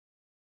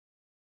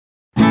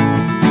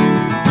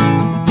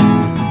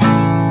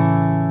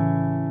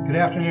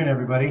afternoon,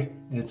 everybody.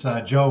 It's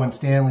Joe and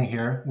Stnaley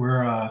here.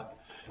 We're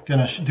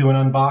going to do an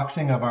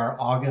unboxing of our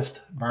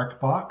August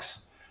BarkBox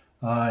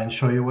and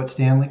show you what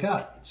Stnaley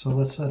got. So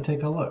let's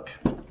take a look.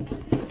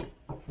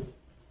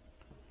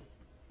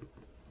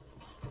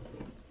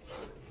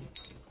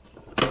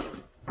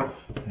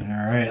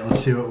 Alright,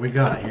 let's see what we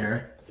got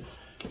here.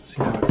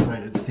 See how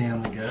excited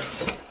Stnaley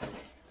gets.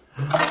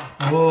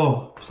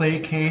 Oh,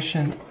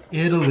 Playcation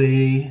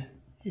Italy.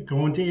 You're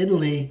going to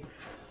Italy.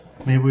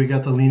 Maybe we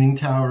got the Leaning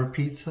Tower of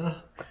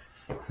Pizza.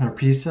 Or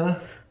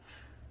pizza.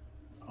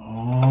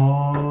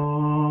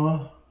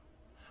 Oh,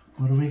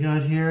 what do we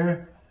got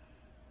here?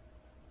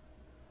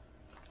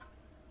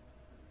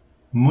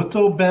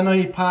 Molto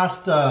bene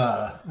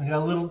pasta. We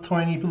got little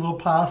tiny little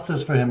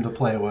pastas for him to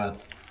play with.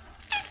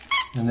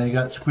 And they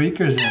got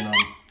squeakers in them.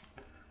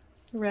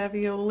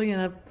 Ravioli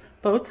and a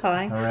bow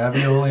tie. A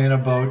ravioli and a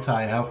bow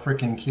tie. How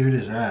freaking cute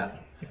is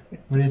that?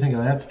 What do you think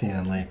of that,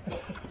 Stnaley?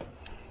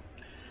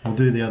 We'll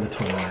do the other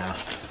two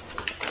last.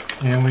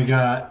 And we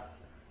got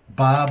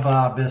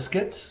Baba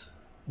biscuits,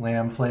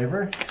 lamb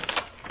flavor.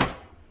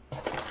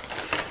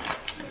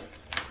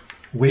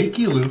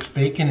 Wakey Luke's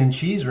bacon and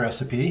cheese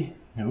recipe.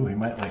 Ooh, he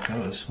might like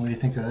those. What do you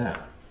think of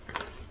that?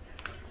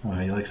 Oh,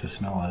 he likes the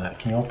smell of that.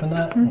 Can you open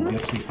that? Mm-hmm.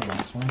 Let's see if he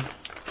wants one.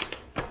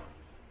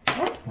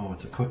 Oops. Oh,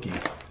 it's a cookie.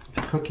 It's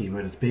a cookie,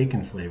 but it's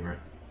bacon flavor.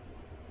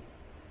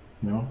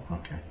 No?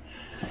 Okay.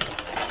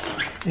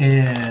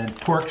 And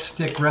pork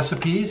stick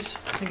recipes,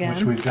 again,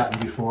 which we've gotten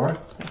before.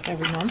 like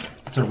every month.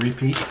 It's a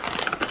repeat.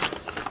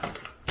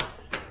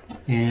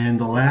 And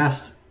the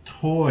last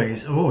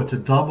toys. Oh, it's a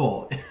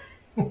double.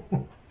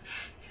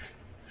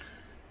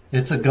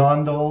 It's a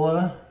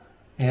gondola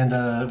and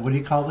a, what do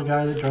you call the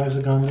guy that drives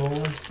a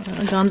gondola?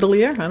 A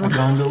gondolier? I don't know. A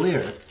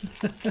gondolier.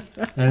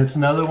 And it's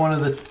another one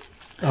of the,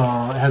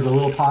 has a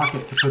little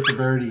pocket to put the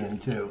birdie in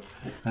too.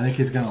 I think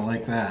he's gonna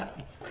like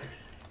that.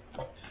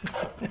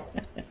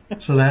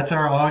 So that's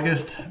our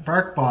August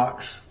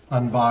BarkBox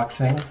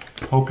unboxing.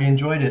 Hope you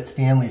enjoyed it.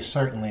 Stnaley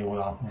certainly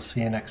will. We'll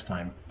see you next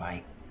time.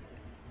 Bye.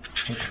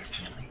 Take care,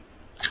 Stnaley.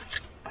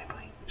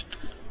 Bye-bye.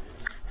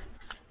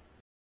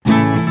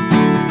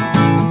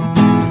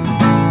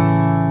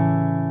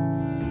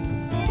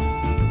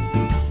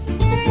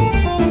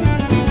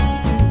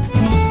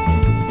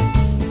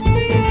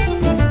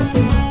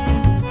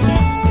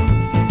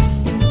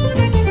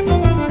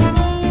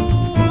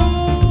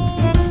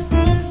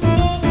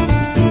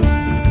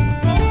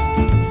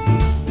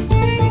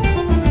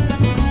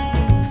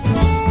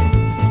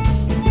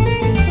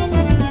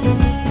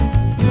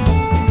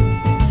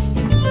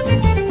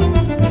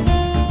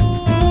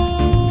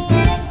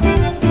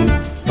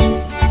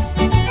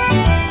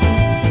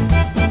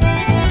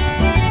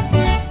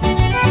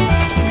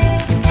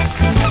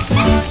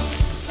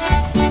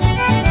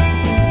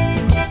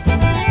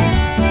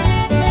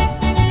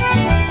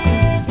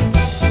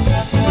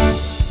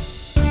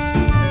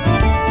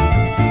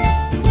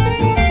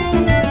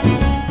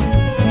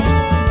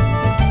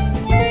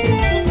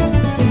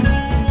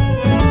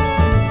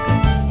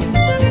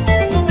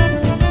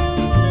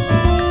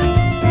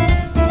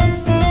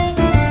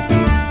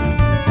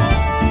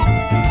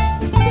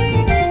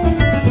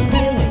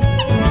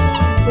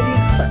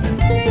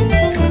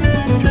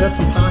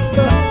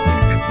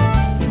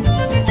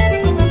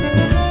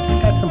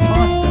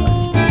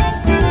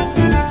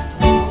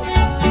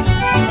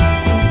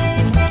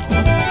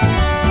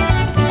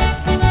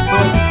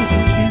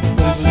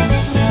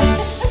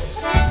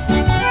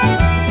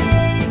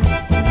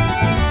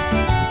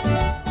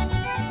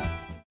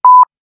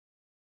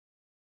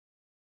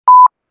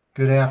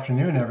 Good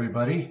afternoon,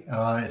 everybody.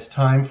 It's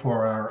time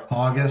for our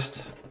August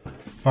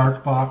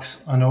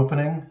BarkBox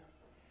unopening.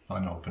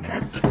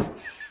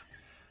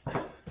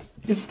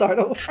 You start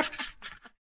over.